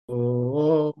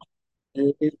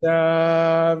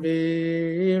deserve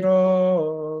it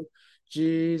all,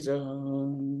 Jesus.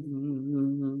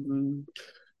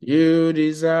 You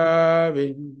deserve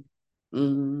it.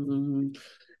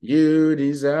 You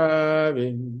deserve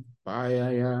it.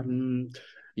 Fire.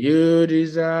 You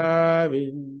deserve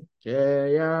it.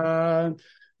 Yeah.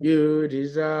 You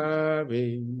deserve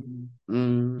it.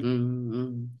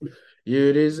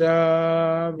 You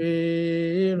deserve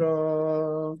it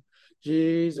all,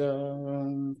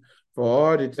 Jesus. For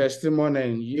all the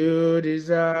testimony, you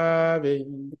deserve it.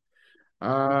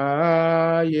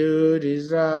 Ah, you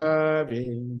deserve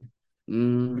it.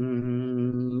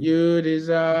 You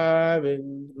deserve it.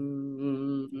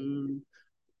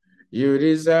 You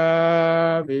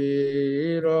deserve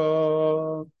it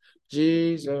all,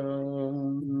 Jesus.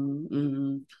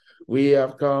 We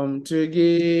have come to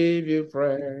give you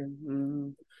praise.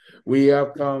 We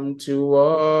have come to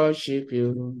worship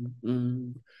you.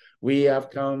 We have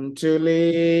come to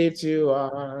lift you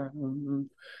up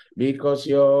because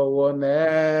your will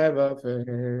never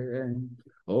fail.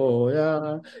 Oh,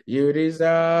 yeah, you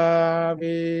deserve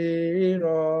it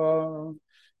all,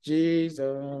 Jesus.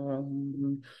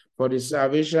 For the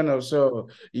salvation of soul,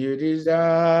 you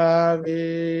deserve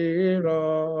it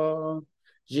all,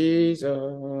 Jesus.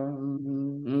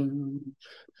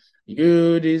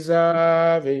 You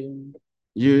deserve it.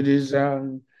 You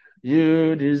deserve.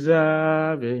 You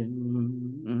deserve it.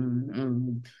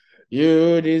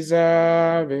 You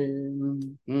deserve it.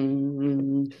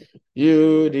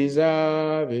 You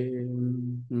deserve it.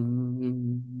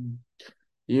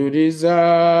 You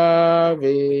deserve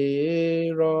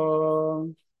it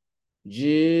all,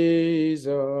 Jesus.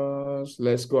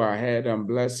 Let's go ahead and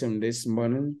bless him this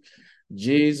morning.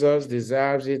 Jesus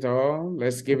deserves it all.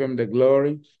 Let's give him the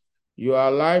glory. You are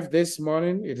alive this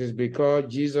morning. It is because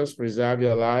Jesus preserved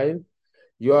your life.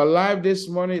 You are alive this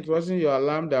morning. It wasn't your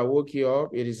alarm that woke you up.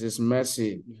 It is his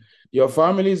mercy. Your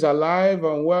family is alive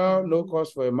and well. No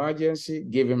cause for emergency.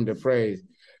 Give him the praise.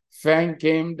 Thank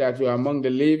him that you are among the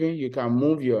living. You can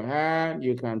move your hand.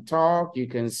 You can talk. You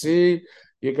can see.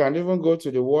 You can even go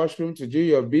to the washroom to do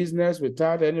your business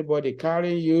without anybody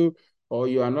carrying you, or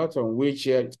you are not on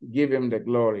wheelchair. Give him the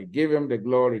glory. Give him the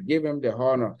glory. Give him the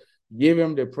honor. Give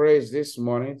him the praise this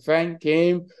morning. Thank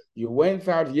him. You went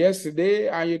out yesterday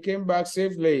and you came back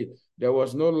safely. There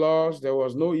was no loss. There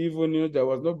was no evil news. There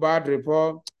was no bad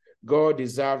report. God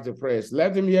deserves the praise.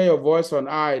 Let him hear your voice on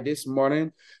high this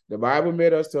morning. The Bible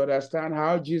made us to understand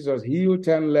how Jesus healed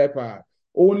 10 lepers.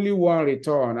 Only one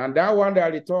returned. And that one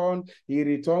that returned, he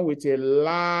returned with a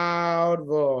loud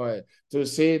voice to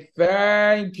say,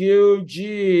 thank you,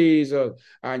 Jesus.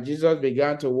 And Jesus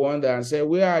began to wonder and say,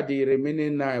 where are the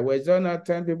remaining 9? Was there not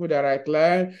 10 people that I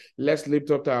claimed? Let's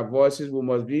lift up our voices. We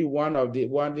must be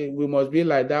we must be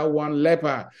like that one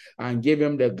leper and give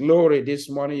him the glory this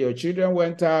morning. Your children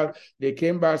went out, they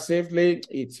came back safely.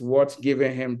 It's worth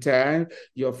giving him time.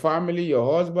 Your family,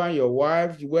 your husband, your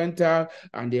wife, you went out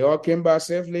and they all came back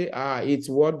safely. It's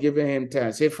worth giving him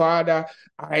time. Say, Father,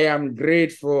 I am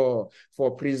grateful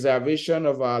for preservation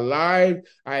of our life.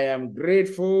 I am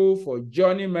grateful for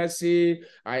Johnny Mercy.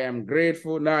 I am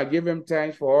grateful. Now give him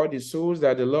thanks for all the souls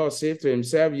that the Lord saved to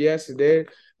himself yesterday,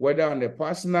 whether on the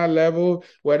personal level,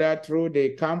 whether through the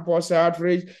campus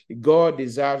outreach. God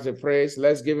deserves the praise.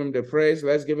 Let's give him the praise.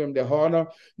 Let's give him the honor.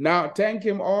 Now, thank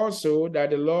him also that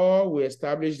the Lord will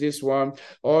establish this one.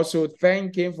 Also,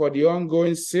 thank him for the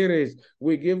ongoing series.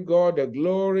 We give God the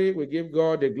glory. We give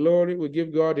God the glory. We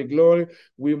give God the glory.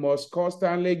 We must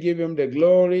constantly give him the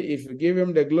glory. If you give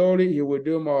him the glory, he will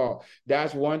do more.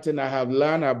 That's one thing I have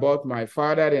learned about my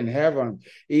Father in heaven,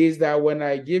 is that when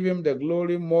I give him the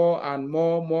glory more and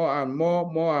more,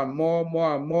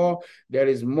 there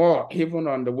is more even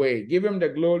on the way. Give him the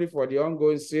glory for the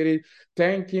ongoing series.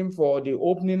 Thank him for the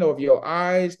opening of your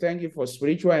eyes. Thank you for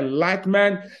spiritual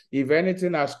enlightenment. If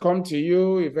anything has come to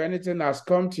you,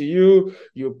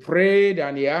 you prayed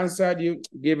and he answered you,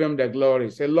 give him the glory.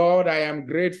 Say, Lord, I am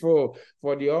grateful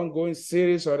for the ongoing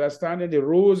series, understanding the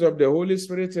rules of the Holy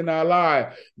Spirit in our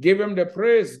life. Give him the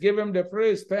praise. Give him the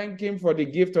praise. Thank him for the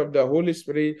gift of the Holy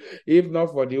Spirit. If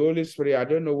not for the Holy Spirit, I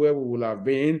don't know where we would have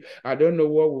been. I don't know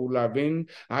what we would have been.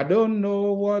 I don't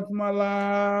know what my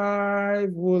life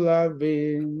would have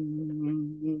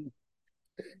been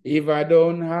if I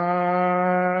don't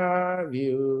have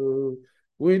you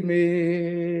with me.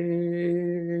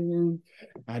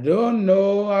 I don't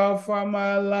know how far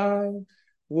my life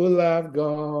will have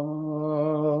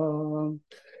gone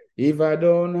if I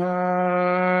don't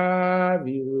have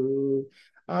you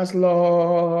as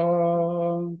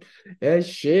long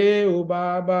as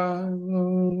Baba.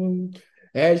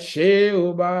 ẹ ṣé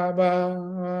o bàbá,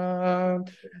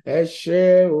 ẹ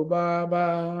ṣé o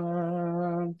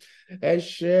bàbá, ẹ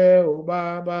ṣé o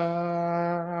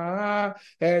bàbá,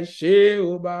 ẹ ṣé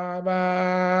o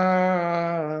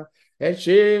bàbá, ẹ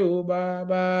ṣé o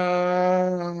bàbá,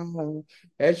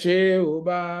 ẹ ṣé o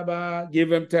bàbá.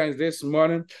 Give him thanks this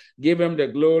morning. Give him the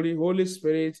glory. Holy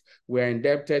Spirit, we are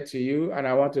indebted to you, and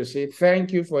I want to say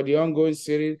thank you for the ongoing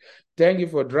series. Thank you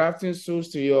for drafting souls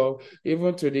to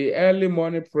even to the early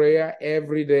morning prayer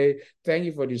every day. Thank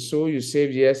you for the soul you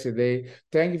saved yesterday.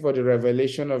 Thank you for the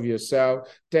revelation of yourself.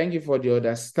 Thank you for the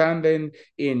understanding.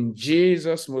 In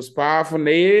Jesus' most powerful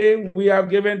name, we have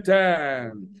given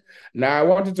time. Now, I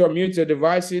want you to unmute your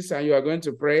devices and you are going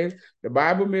to pray. The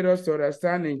Bible made us to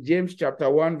understand in James chapter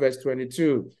 1, verse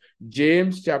 22.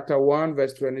 James chapter 1,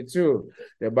 verse 22.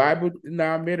 The Bible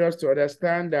now made us to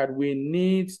understand that we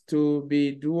need to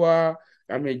be doer.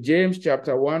 James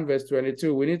chapter 1, verse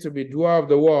 22. We need to be doer of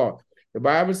the word. The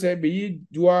Bible said, be ye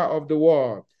doer of the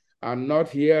word and not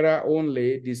hearer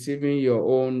only, deceiving your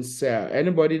own self.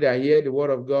 Anybody that hear the word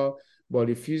of God but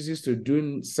refuses to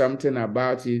do something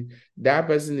about it, that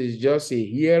person is just a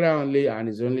hearer only and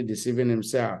is only deceiving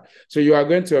himself. So you are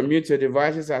going to unmute your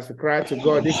devices as we cry to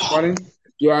God this morning.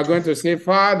 You are going to say,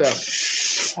 Father,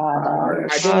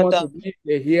 I don't want to be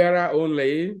a hearer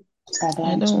only.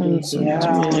 I don't want to be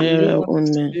a hearer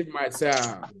only. Deceive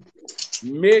myself.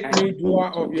 Make me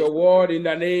doer of your word in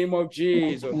the name of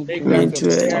Jesus. Make me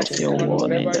doer of your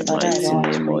word in the mighty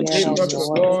name of Jesus. To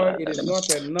God, it is not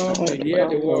enough to hear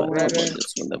the word, brethren.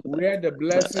 Where the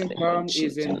blessing comes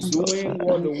is in doing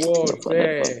what the word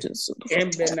says.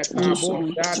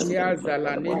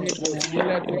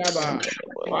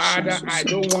 Father, I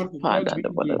don't want to just be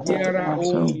the hearer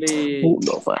only.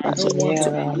 I don't want to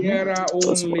be hearer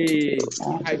only.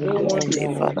 I don't want to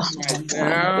deceive myself.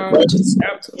 Help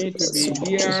me to be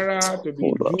hearer, to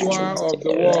be doer of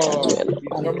the word.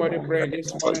 If somebody pray this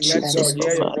morning, let God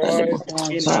hear your voice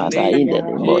in the name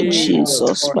of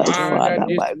Jesus. Father,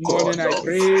 this morning I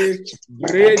pray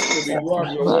grace to be doer of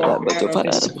your word.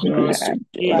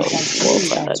 In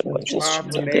Jesus'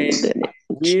 powerful name,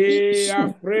 we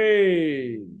are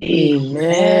praying.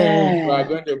 Amen. We are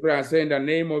going to pray and say in the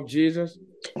name of Jesus.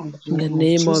 In the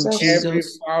name of Jesus. Every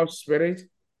foul spirit.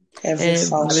 Every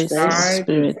spirit.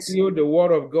 To steal the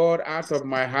word of God out of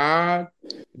my heart.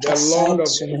 The Lord of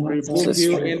God rebuke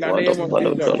you in the name of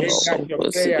Jesus. Make that your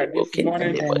prayer this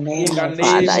morning in the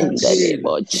name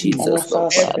of Jesus.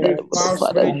 Every foul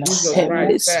spirit, Jesus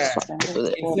Christ said.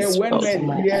 He said, when men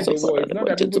hear the word, it's not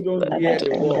that people don't hear the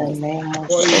word.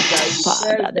 For it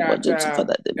says that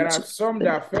there are some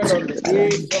that fell on the way,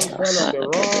 some fell on the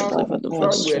rock,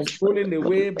 some were stolen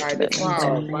away by the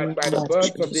fowl, by the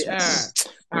birds of the air.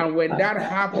 And when that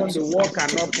happened, the work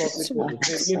cannot profitable.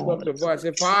 Say, lift up the voice.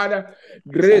 Say, Father,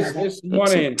 grace this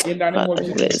morning in the name of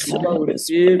Jesus, we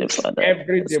receive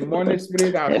every demonic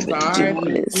spirit outside,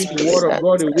 keep the word of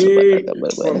God away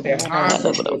from the heart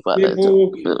of the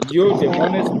people. You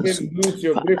demonic spirit, lose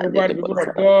your grip over the people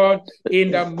of God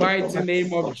in the mighty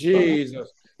name of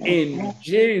Jesus. In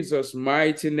Jesus'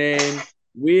 mighty name,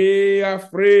 we are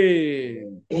free.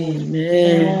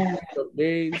 Amen.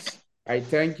 I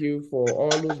thank you for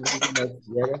always bringing us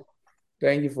together.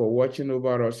 Thank you for watching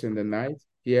over us in the night.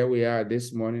 Here we are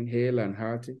this morning, hale and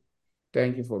hearty.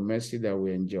 Thank you for mercy that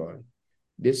we enjoy.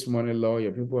 This morning, Lord,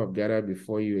 your people have gathered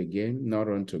before you again, not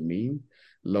unto me.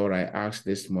 Lord, I ask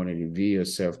this morning, reveal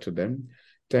yourself to them.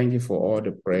 Thank you for all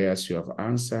the prayers you have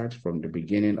answered from the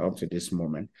beginning up to this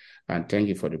moment. And thank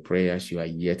you for the prayers you are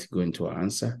yet going to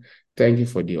answer. Thank you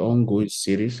for the ongoing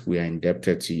series. We are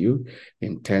indebted to you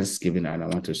in thanksgiving. And I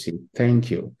want to say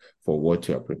thank you for what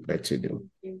you are prepared to do.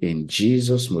 In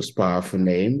Jesus' most powerful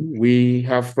name, we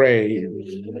have prayed.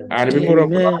 And the people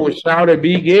of God will shout a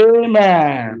big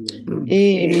amen.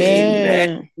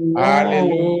 Amen.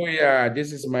 Hallelujah.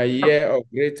 This is my year of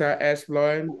greater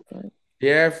exploit.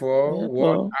 Therefore,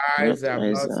 what eyes have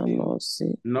not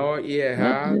seen, nor ear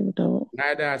heard,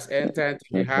 neither has entered into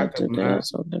the heart of man,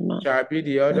 shall be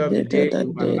the order of the day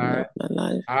in my life.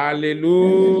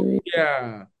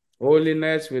 Hallelujah.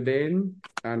 Holiness within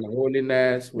and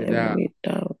holiness without.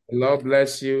 The Lord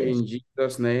bless you in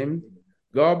Jesus' name.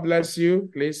 God bless you.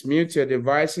 Please mute your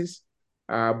devices,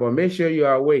 but make sure you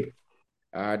are awake.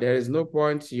 There is no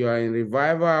point you are in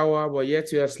revival hour, but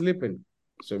yet you are sleeping.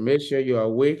 So make sure you are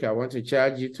awake. I want to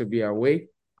charge you to be awake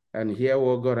and hear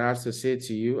what God has to say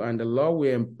to you. And the Lord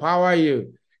will empower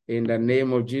you in the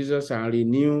name of Jesus and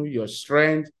renew your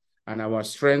strength and our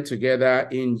strength together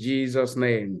in Jesus'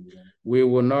 name. We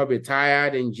will not be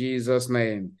tired in Jesus'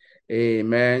 name.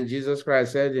 Amen. Jesus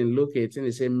Christ said in Luke 18,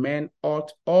 he said, men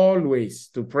ought always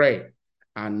to pray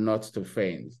and not to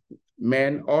faint.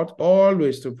 Men ought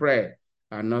always to pray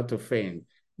and not to faint.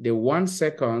 The 1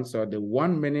 second or the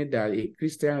 1 minute that a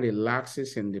Christian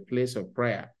relaxes in the place of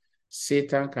prayer,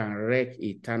 Satan can wreak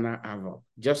eternal havoc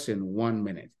just in 1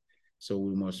 minute. So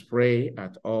we must pray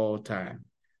at all times,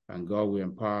 and God will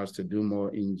empower us to do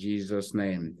more in Jesus'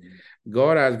 name.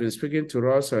 God has been speaking to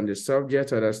us on the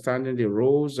subject, understanding the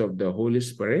roles of the Holy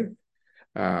Spirit,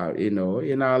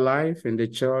 in our life, in the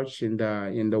church, in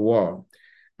the world.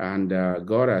 And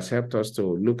God has helped us to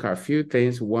look at a few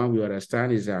things. One we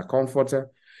understand is our comforter,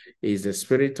 is the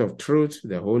Spirit of truth.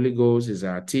 The Holy Ghost is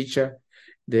our teacher.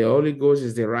 The Holy Ghost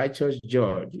is the righteous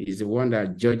judge. He's the one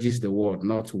that judges the world,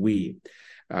 not we.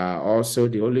 Also,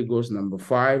 the Holy Ghost, number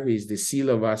 5, is the seal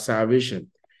of our salvation.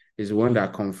 Is the one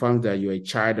that confirms that you're a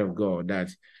child of God, that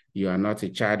you are not a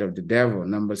child of the devil.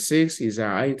 Number 6 is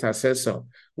our intercessor.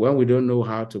 When we don't know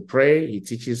how to pray, he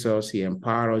teaches us, he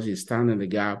empowers us, he stands in the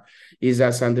gap. He's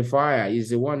our sanctifier. He's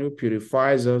the one who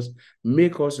purifies us,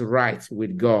 make us right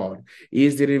with God.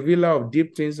 He's the revealer of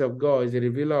deep things of God. He's the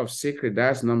revealer of secret.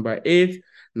 That's number 8.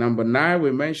 Number 9,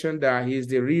 we mentioned that he's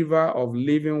the river of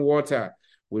living water.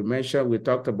 We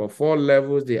talked about 4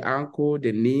 levels: the ankle,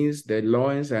 the knees, the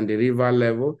loins, and the river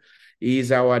level. He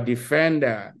is our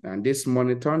defender. And this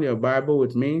morning, turn your Bible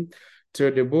with me to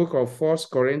the book of 1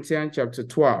 Corinthians chapter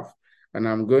 12. And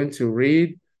I'm going to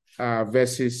read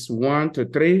verses 1 to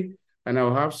 3. And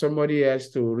I'll have somebody else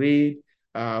to read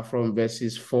from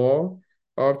verses 4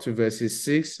 up to verses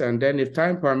 6. And then if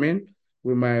time permits,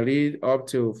 we might read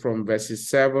from verses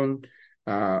 7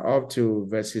 up to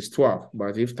verses 12,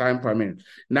 but if time permits.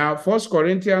 Now, 1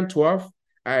 Corinthians 12,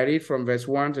 I read from verse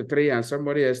 1 to 3, and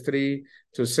somebody else 3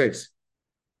 to 6.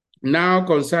 Now,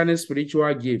 concerning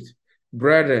spiritual gifts,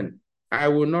 brethren, I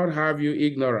will not have you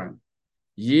ignorant.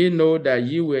 Ye know that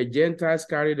ye were Gentiles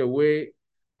carried away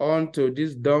unto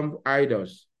these dumb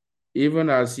idols, even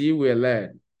as ye were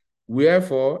led.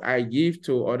 Wherefore, I give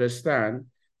to understand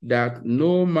that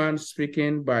no man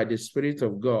speaking by the Spirit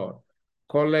of God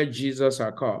calleth Jesus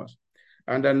accursed,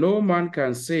 and that no man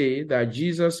can say that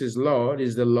Jesus is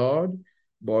the Lord,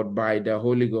 but by the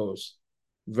Holy Ghost.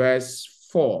 Verse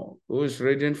 4, who is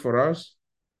reading for us?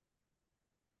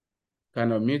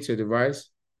 Can unmute your device.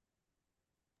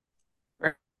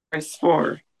 Verse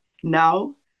 4,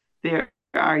 now there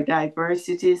are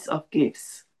diversities of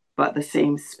gifts, but the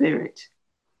same Spirit.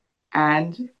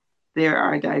 And there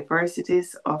are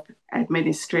diversities of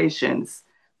administrations,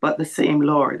 but the same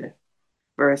Lord.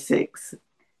 Verse 6,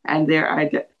 and there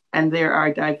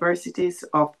are diversities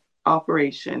of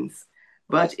operations,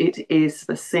 but it is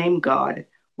the same God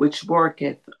which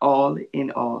worketh all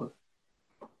in all.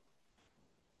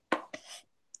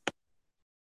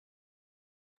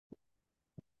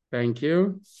 Thank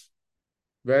you.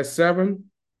 Verse 7.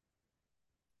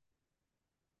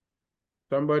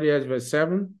 Somebody has verse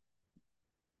 7.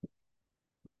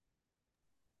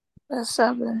 Verse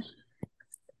 7.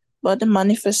 But the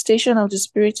manifestation of the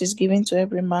Spirit is given to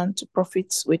every man to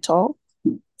profit withal.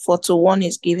 For to one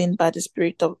is given by the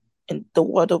Spirit of the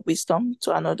word of wisdom,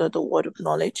 to another the word of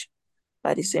knowledge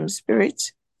by the same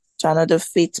Spirit, to another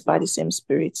faith by the same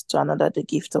Spirit, to another the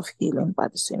gift of healing by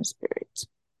the same Spirit.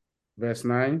 Verse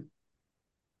 9.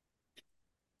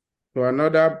 To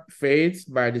another faith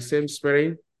by the same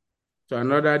Spirit, to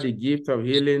another the gift of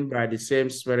healing by the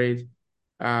same Spirit,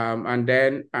 and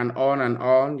then and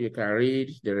on. You can read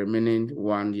the remaining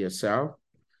one yourself.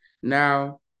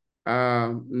 Now,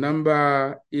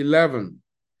 number 11,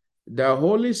 the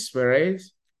Holy Spirit,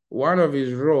 one of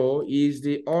his roles is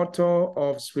the author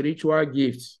of spiritual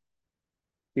gifts.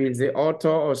 He is the author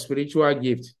of spiritual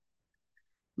gifts.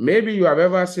 Maybe you have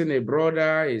ever seen a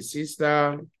brother, a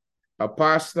sister, a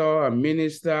pastor, a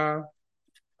minister,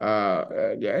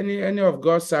 any of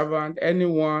God's servant,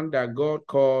 anyone that God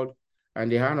called and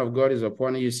the hand of God is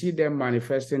upon you, see them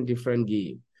manifesting different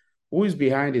gifts. Who is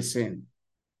behind the scene?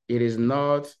 It is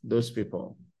not those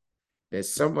people. There's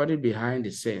somebody behind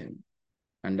the scene,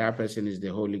 and that person is the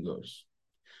Holy Ghost.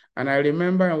 And I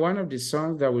remember in one of the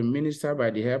songs that we minister by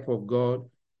the help of God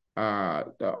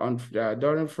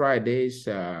during Fridays,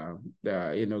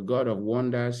 God of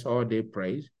Wonders, all day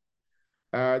praise.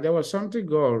 There was something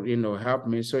God, helped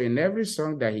me. So in every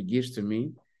song that he gives to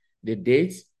me, the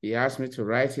date, he asked me to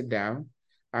write it down.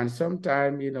 And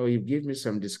sometimes, he gives me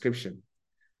some description.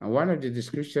 And one of the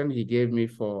descriptions he gave me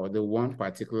for the one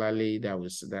particularly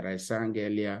that I sang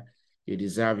earlier, You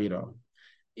Deserve It All,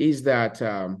 is that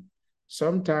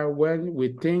sometimes when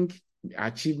we think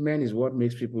achievement is what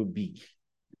makes people big,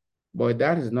 but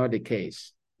that is not the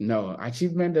case. No,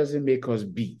 achievement doesn't make us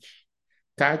big.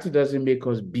 Title doesn't make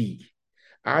us big.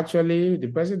 Actually, the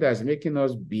person that's making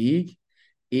us big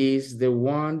is the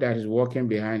one that is working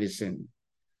behind the scene.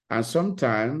 And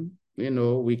sometimes,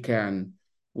 we can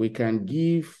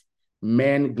give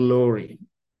men glory,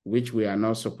 which we are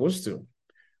not supposed to,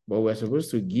 but we're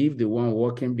supposed to give the one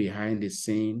working behind the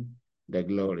scene the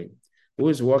glory. Who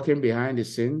is working behind the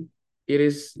scene? It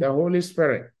is the Holy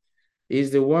Spirit.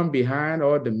 Is the one behind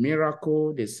all the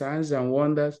miracle, the signs and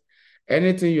wonders.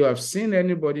 Anything you have seen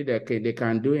anybody that they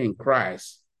can do in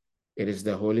Christ, it is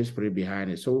the Holy Spirit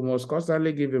behind it. So we must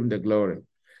constantly give him the glory.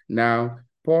 Now,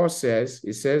 Paul says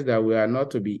that we are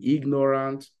not to be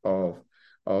ignorant of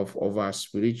our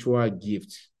spiritual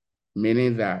gift,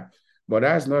 meaning that, but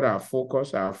that's not our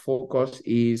focus. Our focus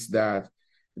is that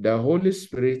the Holy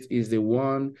Spirit is the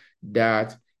one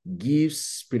that gives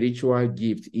spiritual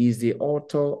gift. He is the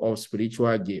author of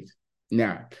spiritual gift.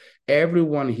 Now,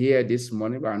 everyone here this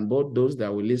morning, and both those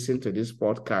that will listen to this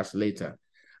podcast later,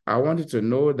 I want you to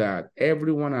know that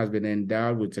everyone has been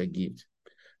endowed with a gift.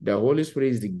 The Holy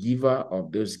Spirit is the giver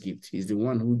of those gifts. He's the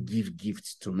one who gives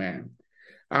gifts to man.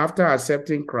 After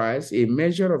accepting Christ, a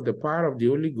measure of the power of the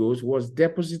Holy Ghost was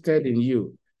deposited in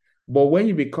you. But when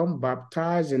you become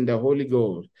baptized in the Holy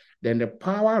Ghost, then the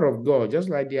power of God, just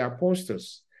like the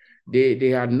apostles, they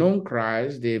had known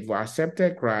Christ, they've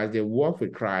accepted Christ, they walked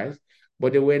with Christ,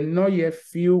 but they were not yet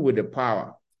filled with the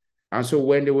power. And so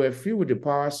when they were filled with the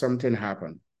power, something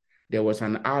happened. There was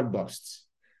an outburst.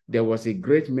 There was a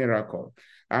great miracle.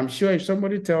 I'm sure if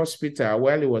somebody tells Peter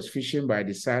while he was fishing by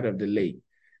the side of the lake,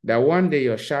 that one day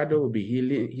your shadow will be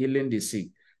healing the sick,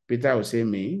 Peter will say,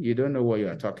 me, you don't know what you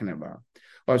are talking about.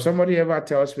 Or somebody ever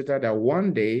tells Peter that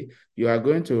one day you are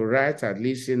going to write at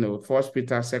least, 1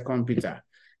 Peter, 2 Peter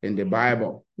in the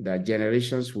Bible, that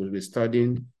generations will be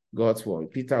studying God's word.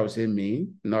 Peter will say, me,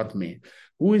 not me.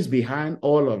 Who is behind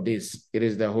all of this? It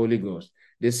is the Holy Ghost.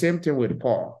 The same thing with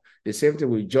Paul. The same thing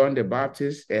with John the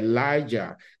Baptist,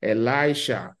 Elijah,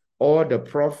 Elisha, all the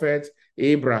prophets,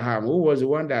 Abraham, who was the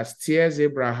one that steers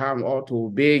Abraham out to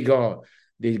obey God,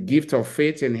 the gift of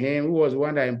faith in him, who was the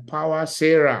one that empowered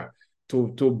Sarah to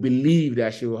believe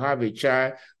that she will have a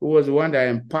child, who was the one that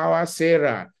empowered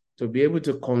Sarah to be able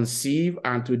to conceive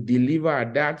and to deliver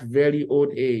at that very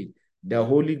old age. The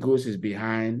Holy Ghost is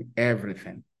behind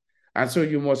everything. And so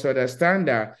you must understand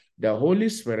that the Holy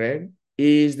Spirit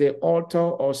is the author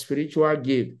of spiritual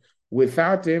gift.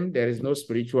 Without him, there is no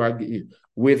spiritual gift.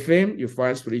 With him, you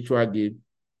find spiritual gift.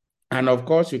 And of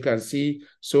course, you can see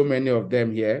so many of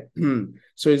them here.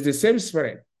 So it's the same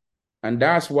Spirit. And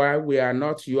that's why you are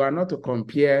not to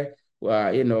compare,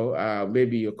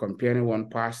 maybe you're comparing one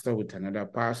pastor with another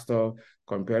pastor,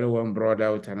 comparing one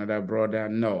brother with another brother.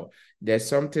 No, there's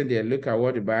something there. Look at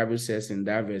what the Bible says in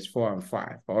that verse 4 and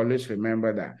 5. Always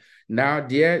remember that. Now,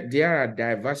 there are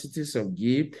diversities of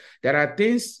gift. There are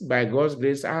things by God's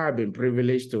grace I have been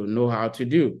privileged to know how to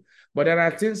do. But there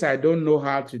are things I don't know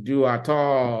how to do at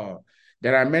all.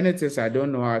 There are many things I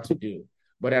don't know how to do.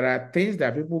 But there are things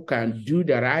that people can do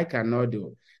that I cannot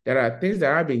do. There are things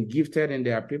that have been gifted, and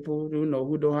there are people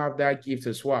who don't have that gift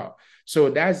as well.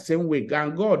 So that's the same way.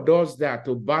 And God does that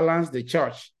to balance the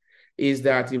church. Is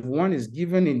that if one is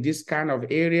given in this kind of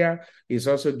area, he's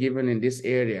also given in this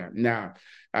area. Now,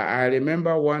 I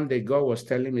remember one day God was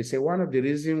telling me, say, one of the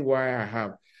reasons why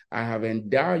I have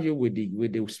endowed you with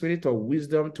the spirit of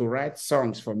wisdom to write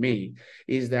songs for me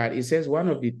is that it says one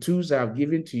of the tools I've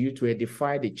given to you to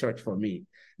edify the church for me.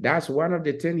 That's one of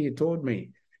the things he told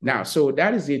me. Now, so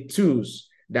that is the tools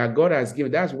that God has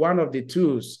given. That's one of the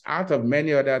tools out of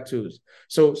many other tools.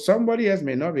 So somebody else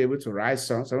may not be able to write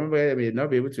songs. Somebody may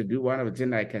not be able to do one of the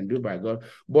things I can do by God.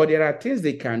 But there are things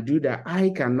they can do that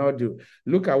I cannot do.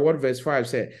 Look at what verse 5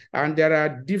 said. And there are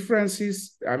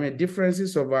differences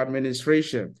of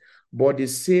administration, but the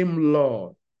same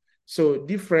Lord. So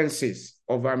differences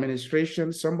of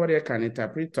administration, somebody can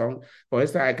interpret tongues. For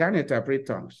instance, I can't interpret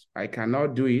tongues. I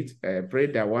cannot do it. I pray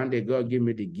that one day God give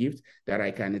me the gift that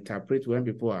I can interpret when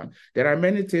people are. There are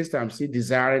many things that I'm still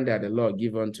desiring that the Lord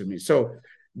give unto me. So,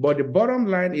 but the bottom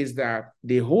line is that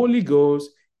the Holy Ghost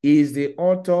is the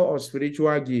author of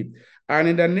spiritual gift. And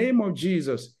in the name of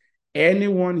Jesus,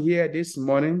 anyone here this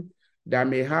morning that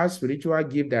may have spiritual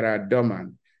gifts that are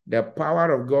dormant, the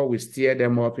power of God will stir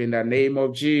them up in the name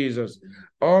of Jesus.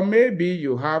 Or maybe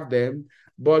you have them,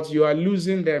 but you are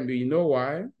losing them. You know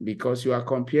why? Because you are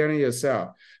comparing yourself,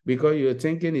 because you're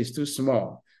thinking it's too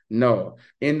small. No.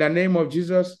 In the name of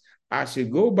Jesus, as you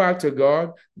go back to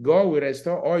God, God will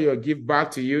restore all your gift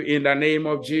back to you in the name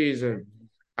of Jesus.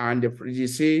 And you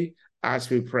see, as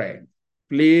we pray,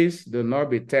 please do not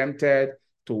be tempted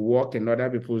to walk in other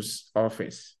people's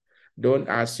office. Don't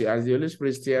as the Holy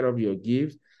Spirit stir up your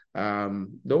gift.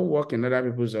 Don't walk in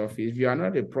other people's office. If you are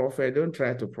not a prophet, don't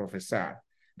try to prophesy.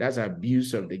 That's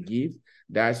abuse of the gift.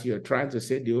 That's you're trying to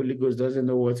say the Holy Ghost doesn't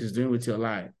know what he's doing with your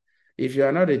life. If you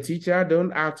are not a teacher,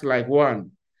 don't act like one.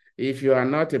 If you are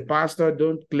not a pastor,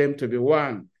 don't claim to be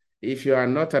one. If you are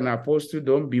not an apostle,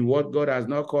 don't be what God has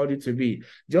not called you to be.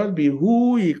 Just be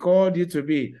who he called you to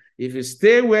be. If you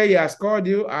stay where he has called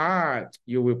you,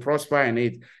 you will prosper in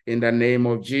it in the name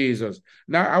of Jesus.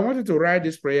 Now, I wanted to write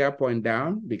this prayer point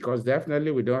down because definitely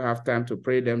we don't have time to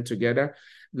pray them together.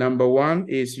 Number one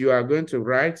is you are going to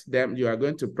write them. You are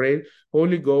going to pray,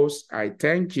 Holy Ghost, I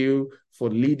thank you for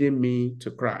leading me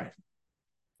to Christ.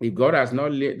 If God has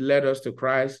not led us to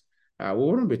Christ, we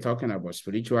wouldn't be talking about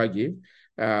spiritual gift.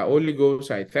 Holy Ghost,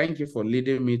 I thank you for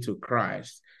leading me to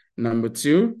Christ. Number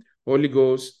two, Holy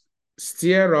Ghost,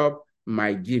 stir up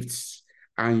my gifts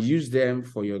and use them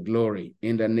for your glory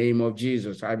in the name of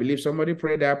Jesus. I believe somebody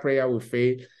prayed that prayer with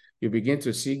faith. You begin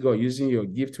to see God using your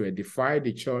gift to edify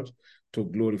the church, to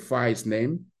glorify his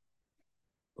name.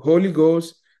 Holy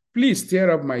Ghost, please stir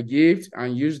up my gifts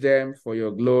and use them for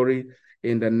your glory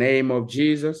in the name of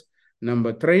Jesus.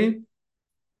 Number three,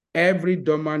 every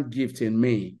dormant gift in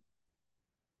me,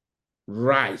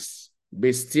 rise,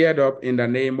 be stirred up in the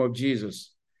name of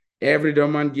Jesus. Every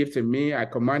dormant gift in me, I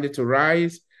command it to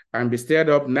rise and be stirred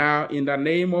up now in the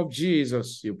name of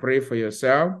Jesus. You pray for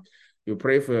yourself. You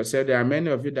pray for yourself. There are many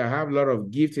of you that have a lot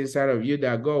of gifts inside of you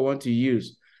that God wants to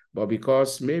use. But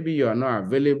because maybe you are not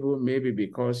available, maybe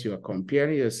because you are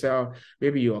comparing yourself,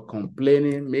 maybe you are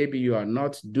complaining, maybe you are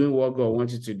not doing what God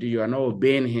wants you to do, you are not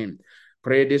obeying him.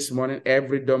 Pray this morning,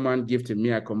 every dormant gift in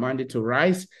me, I command it to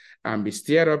rise and be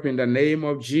stirred up in the name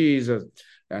of Jesus.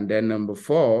 And then number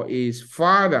four is,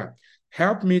 Father,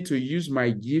 help me to use my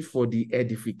gift for the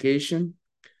edification,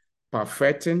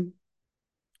 perfecting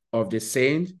of the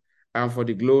saints, and for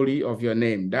the glory of your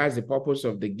name. That's the purpose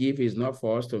of the gift. Is not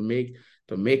for us to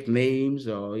make names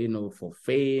or, for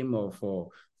fame or for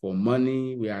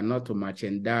money. We are not to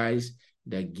merchandise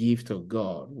the gift of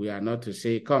God. We are not to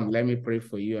say, come, let me pray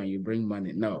for you and you bring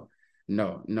money. No.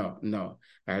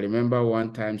 I remember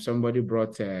one time somebody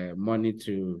brought money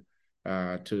to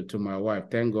my wife.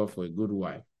 Thank God for a good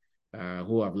wife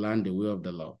who have learned the way of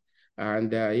the Lord. And,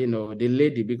 the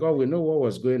lady, because we know what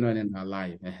was going on in her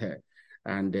life.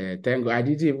 And thank God,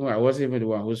 I wasn't even the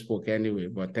one who spoke anyway,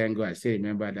 but thank God I still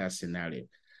remember that scenario.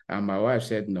 And my wife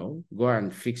said, no, go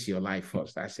and fix your life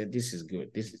first. I said, this is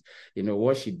good. This is,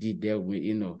 what she did there,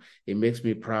 it makes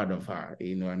me proud of her,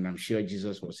 and I'm sure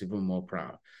Jesus was even more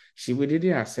proud. We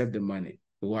didn't accept the money.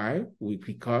 Why?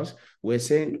 Because we're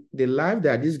saying the life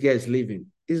that this girl is living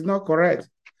is not correct.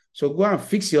 So go and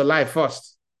fix your life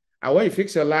first. And when you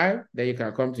fix your life, then you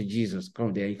can come to Jesus.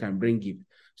 Come there, you can bring gift.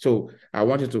 So I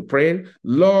wanted to pray,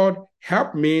 Lord,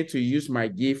 help me to use my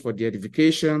gift for the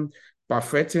edification,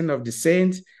 perfecting of the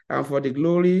saints, and for the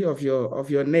glory of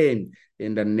your name,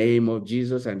 in the name of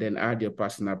Jesus. And then add your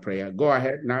personal prayer. Go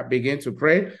ahead now, begin to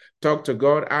pray. Talk to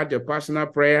God, add your personal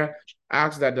prayer.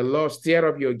 Ask that the Lord stir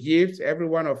up your gifts. Every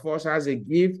one of us has a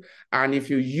gift, and if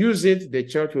you use it, the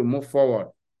church will move forward.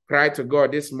 Cry to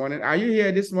God this morning. Are you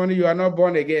here this morning? You are not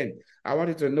born again. I want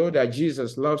you to know that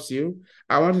Jesus loves you.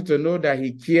 I want you to know that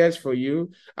he cares for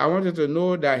you. I want you to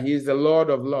know that he is the Lord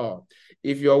of Lords.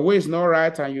 If your way is not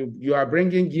right and you are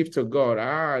bringing gift to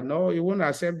God, no, you won't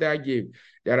accept that gift.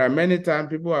 There are many times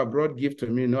people have brought gift to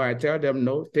me. No, I tell them,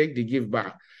 no, take the gift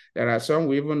back. There are some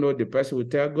we even know the person will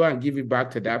tell, go and give it back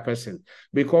to that person.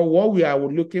 Because what we are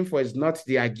looking for is not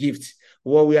their gift.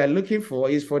 What we are looking for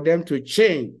is for them to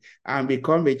change and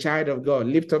become a child of God.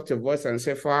 Lift up your voice and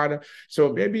say, Father,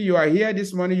 so maybe you are here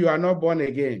this morning, you are not born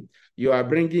again. You are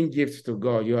bringing gifts to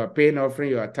God. You are paying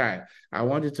offering, you are tithe. I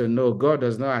want you to know God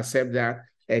does not accept that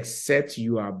except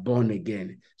you are born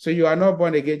again. So you are not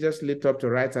born again, just lift up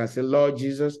your right hand and say, Lord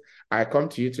Jesus, I come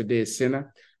to you today, a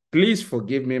sinner. Please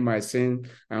forgive me my sin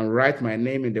and write my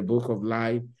name in the book of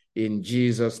life in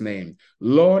Jesus' name.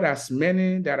 Lord, as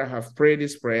many that have prayed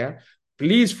this prayer,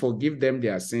 please forgive them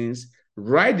their sins.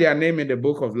 Write their name in the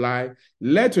book of life.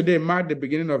 Let today mark the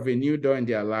beginning of a new door in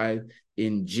their life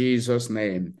in Jesus'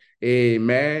 name.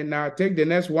 Amen. Now take the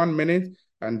next 1 minute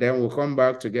and then we'll come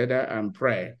back together and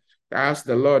pray. Ask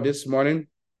the Lord this morning,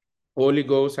 Holy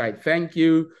Ghost, I thank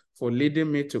you for leading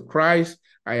me to Christ.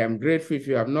 I am grateful. If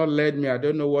you have not led me, I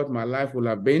don't know what my life will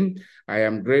have been. I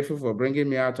am grateful for bringing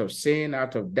me out of sin,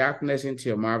 out of darkness into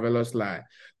your marvelous light.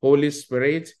 Holy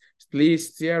Spirit,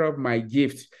 please stir up my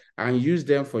gift and use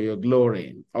them for your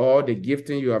glory. All the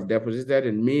gifting you have deposited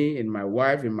in me, in my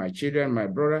wife, in my children, my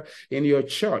brother, in your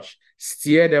church,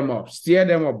 Stir them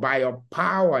up by your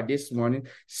power this morning.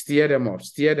 Stir them up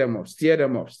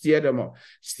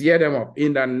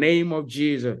in the name of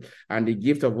Jesus. And the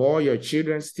gift of all your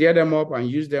children, stir them up and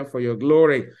use them for your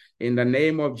glory in the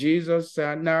name of Jesus.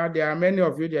 Now there are many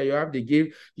of you that you have the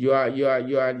gift. You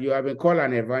have been called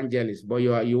an evangelist, but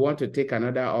you want to take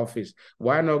another office.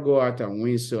 Why not go out and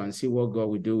win so and see what God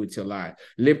will do with your life?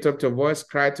 Lift up your voice,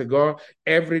 cry to God.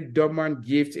 Every dormant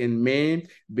gift in me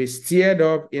be stirred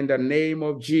up in the name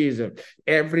of Jesus.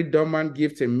 Every dormant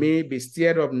gift in me be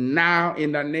stirred up now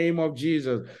in the name of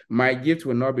Jesus. My gift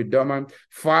will not be dormant.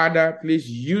 Father, please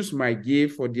use my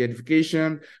gift for the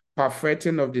edification,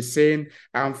 perfecting of the same,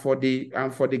 and for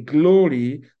the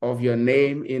glory of your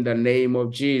name in the name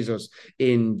of Jesus.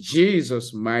 In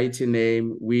Jesus' mighty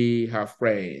name we have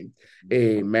prayed.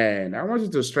 Amen. I want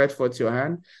you to stretch forth your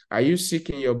hand. Are you sick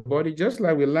in your body? Just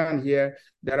like we learned here,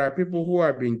 there are people who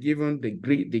have been given the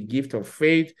gift of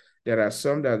faith. There are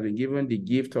some that have been given the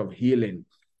gift of healing.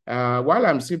 While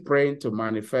I'm still praying to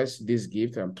manifest this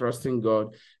gift, I'm trusting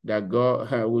God that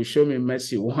God will show me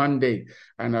mercy one day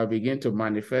and I'll begin to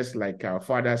manifest like our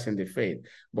fathers in the faith.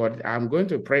 But I'm going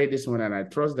to pray this one and I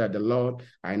trust that the Lord,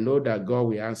 I know that God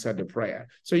will answer the prayer.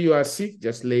 So you are sick,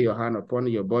 just lay your hand upon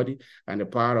your body and the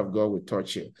power of God will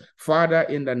touch you. Father,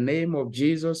 in the name of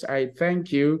Jesus, I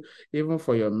thank you even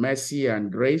for your mercy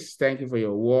and grace. Thank you for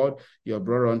your word you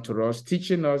brought unto us,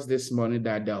 teaching us this morning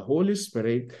that the Holy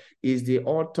Spirit is the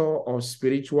author of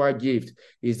spiritual gift,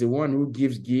 is the one who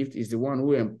gives gift, is the one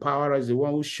who empowers us, the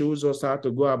one who shows us how to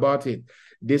go about it.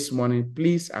 This morning,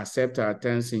 please accept our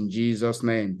thanks in Jesus'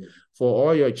 name. For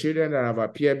all your children that have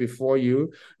appeared before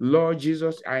you, Lord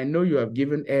Jesus, I know you have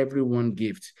given everyone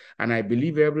gift, and I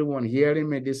believe everyone hearing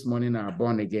me this morning are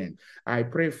born again. I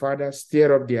pray, Father,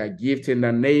 stir up their gift in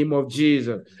the name of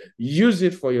Jesus. Use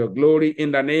it for your glory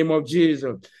in the name of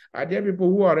Jesus. Are there people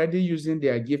who are already using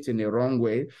their gift in the wrong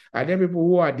way? Are there people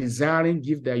who are desiring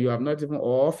gift that you have not even,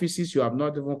 or offices you have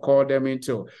not even called them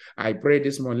into? I pray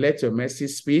this morning, let your mercy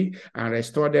speak and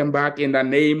restore them back in the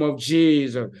name of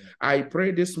Jesus. I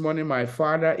pray this morning, my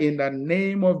Father, in the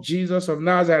name of Jesus of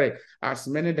Nazareth, as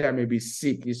many that may be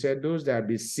sick. You said those that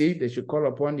be sick, they should call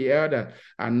upon the elder,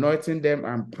 anointing them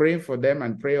and praying for them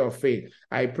and prayer of faith.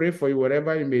 I pray for you,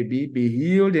 whatever you may be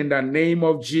healed in the name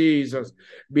of Jesus.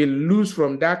 Be loose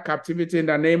from that captivity in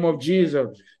the name of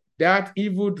Jesus. That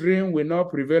evil dream will not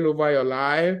prevail over your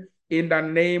life in the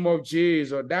name of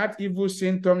Jesus. That evil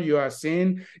symptom you are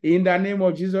seeing, in the name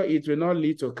of Jesus, it will not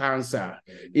lead to cancer.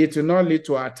 It will not lead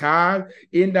to attack.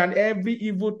 In that every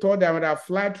evil thought that would have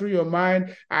fly through your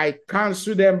mind, I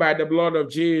cancel them by the blood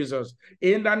of Jesus.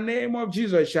 In the name of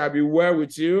Jesus, it shall be well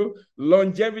with you.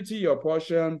 Longevity your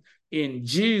portion. In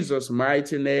Jesus'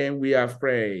 mighty name we have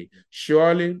prayed.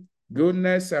 Surely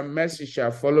goodness and mercy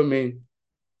shall follow me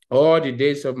all the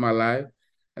days of my life,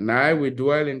 and I will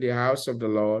dwell in the house of the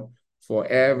Lord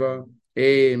forever.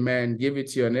 Amen. Give it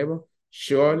to your neighbor.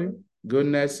 Surely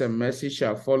goodness and mercy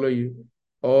shall follow you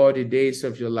all the days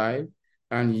of your life,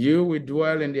 and you will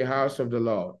dwell in the house of the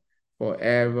Lord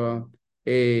forever.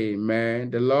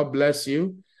 Amen. The Lord bless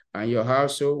you and your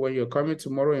household. When you're coming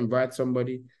tomorrow, invite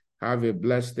somebody. Have a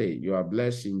blessed day. You are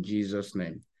blessed in Jesus'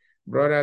 name. Brother.